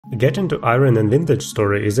Getting to Iron and Vintage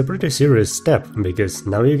Story is a pretty serious step, because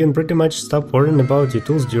now you can pretty much stop worrying about your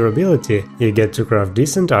tool's durability, you get to craft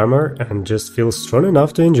decent armor and just feel strong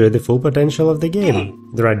enough to enjoy the full potential of the game.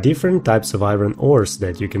 There are different types of iron ores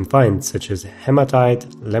that you can find, such as hematite,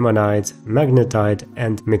 lemonite, magnetite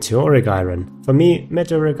and meteoric iron. For me,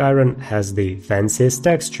 meteoric iron has the fanciest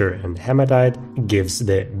texture and hematite gives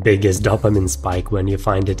the biggest dopamine spike when you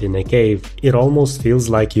find it in a cave. It almost feels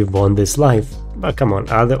like you've won this life. But come on,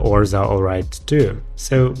 other ores are alright too.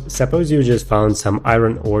 So, suppose you just found some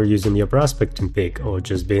iron ore using your prospecting pick, or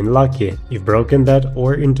just being lucky. You've broken that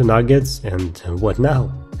ore into nuggets, and what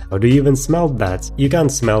now? How do you even smelt that? You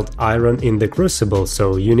can't smelt iron in the crucible,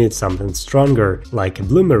 so you need something stronger, like a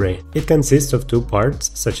bloomery. It consists of two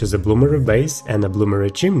parts, such as a bloomery base and a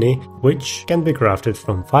bloomery chimney, which can be crafted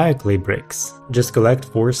from fire clay bricks. Just collect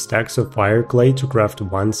 4 stacks of fire clay to craft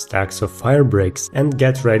 1 stack of fire bricks, and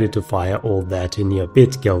get ready to fire all that in your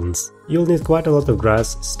pit kilns. You'll need quite a lot of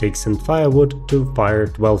grass, sticks and firewood to fire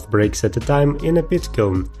 12 bricks at a time in a pit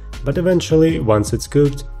kiln. But eventually, once it's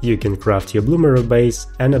cooked, you can craft your bloomery base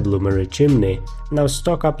and a bloomery chimney. Now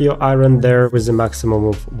stock up your iron there with a maximum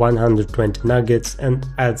of 120 nuggets and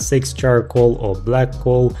add 6 charcoal or black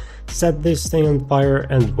coal, set this thing on fire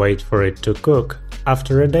and wait for it to cook.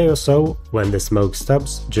 After a day or so, when the smoke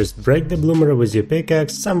stops, just break the bloomery with your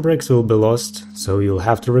pickaxe. Some bricks will be lost, so you'll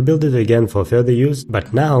have to rebuild it again for further use,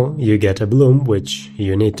 but now you get a bloom which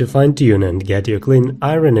you need to fine tune and get your clean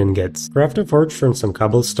iron ingots. Craft a forge from some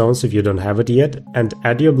cobblestones if you don't have it yet, and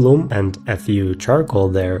add your bloom and a few charcoal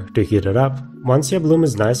there to heat it up. Once your bloom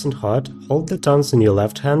is nice and hot, hold the tongs in your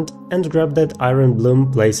left hand and grab that iron bloom,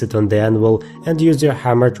 place it on the anvil and use your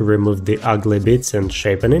hammer to remove the ugly bits and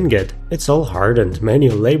shape an ingot. It's all hard and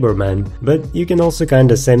manual labor, man, but you can also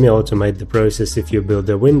kinda semi-automate the process if you build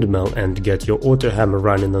a windmill and get your auto hammer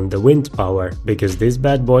running on the wind power, because this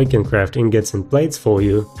bad boy can craft ingots and plates for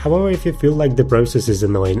you. However, if you feel like the process is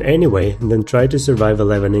annoying anyway, then try to survive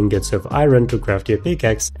 11 ingots of iron to craft your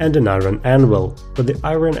pickaxe and an iron anvil. For the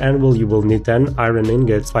iron anvil you will need 10 iron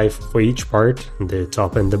ingots, 5 for each part, the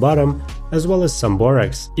top and the bottom, as well as some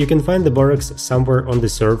borax. You can find the borax somewhere on the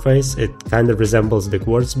surface, it kinda resembles the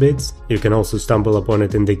quartz bits. You can also stumble upon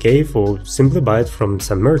it in the cave or simply buy it from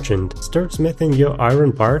some merchant. Start smithing your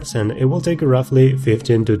iron parts and it will take you roughly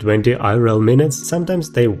 15 to 20 IRL minutes.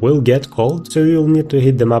 Sometimes they will get cold, so you'll need to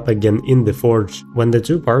heat them up again in the forge. When the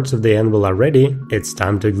 2 parts of the anvil are ready, it's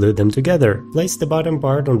time to glue them together. Place the bottom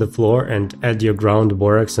part on the floor and add your ground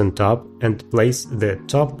borax on top, and place the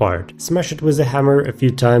top part. Smash it with a hammer a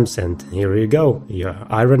few times and here you go, your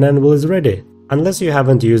iron anvil is ready. Unless you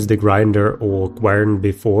haven't used the grinder or quern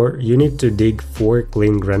before, you need to dig 4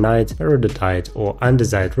 clean granite, peridotite or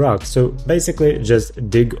andesite rocks. So basically just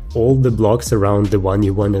dig all the blocks around the one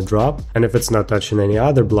you want to drop, and if it's not touching any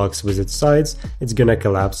other blocks with its sides, it's gonna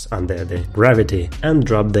collapse under the gravity, and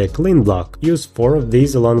drop the clean block. Use 4 of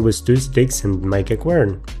these along with 2 sticks and make a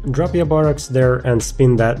quern. Drop your borax there and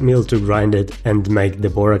spin that mill to grind it and make the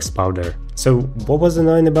borax powder. So what was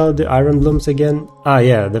annoying about the iron blooms again? Ah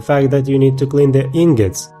yeah, the fact that you need to clean the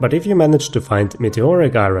ingots. But if you manage to find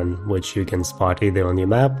meteoric iron, which you can spot either on your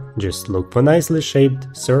map, just look for nicely shaped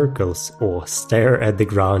circles or stare at the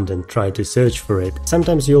ground and try to search for it.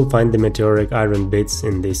 Sometimes you'll find the meteoric iron bits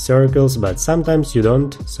in these circles, but sometimes you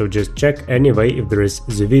don't, so just check anyway if there is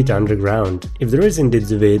zoovite underground. If there is indeed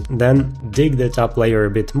zoovite, then dig the top layer a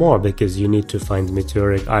bit more, because you need to find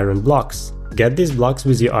meteoric iron blocks. Get these blocks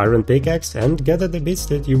with your iron pickaxe and gather the bits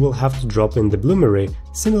that you will have to drop in the bloomery,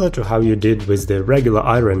 similar to how you did with the regular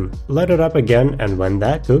iron. Light it up again, and when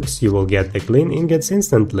that cooks you will get the clean ingots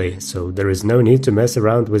instantly, so there is no need to mess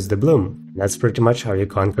around with the bloom. That's pretty much how you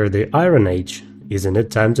conquer the Iron Age. Isn't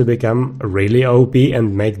it time to become really OP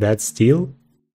and make that steel?